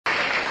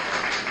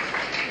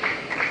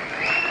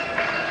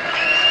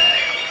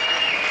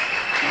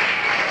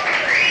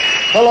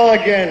Hello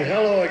again,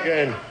 hello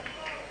again.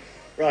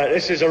 Right,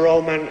 this is a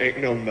romantic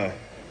number.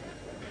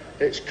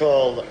 It's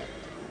called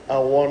I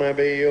Wanna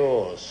Be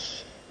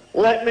Yours.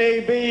 Let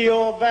me be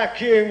your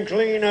vacuum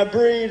cleaner,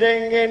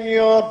 breathing in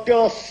your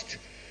dust.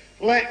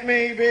 Let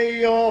me be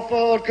your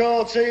Ford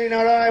Cortina,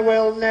 I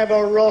will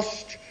never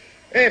rust.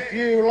 If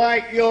you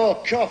like your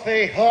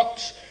coffee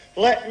hot,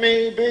 let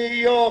me be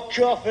your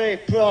coffee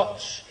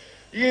pot.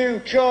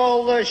 You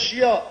call the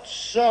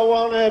shots, I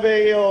wanna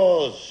be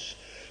yours.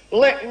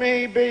 Let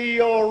me be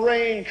your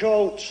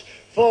raincoat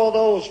for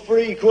those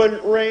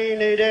frequent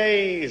rainy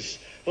days.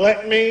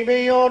 Let me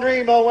be your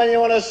dreamer when you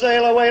want to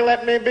sail away.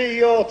 Let me be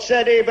your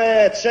teddy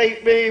bear,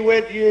 take me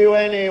with you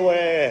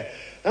anywhere.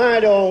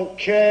 I don't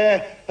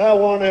care, I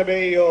want to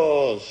be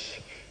yours.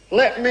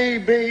 Let me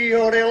be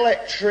your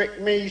electric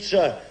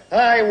meter,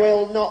 I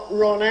will not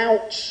run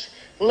out.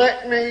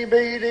 Let me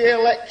be the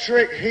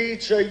electric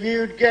heater,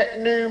 you'd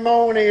get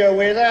pneumonia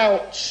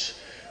without.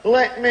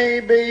 Let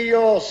me be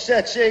your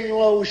setting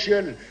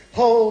lotion,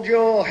 hold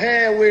your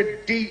hair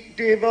with deep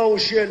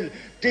devotion,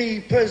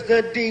 deep as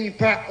the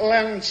deep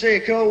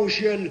Atlantic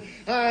Ocean.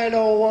 I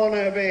don't want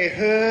to be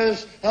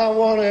hers, I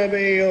want to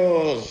be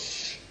yours.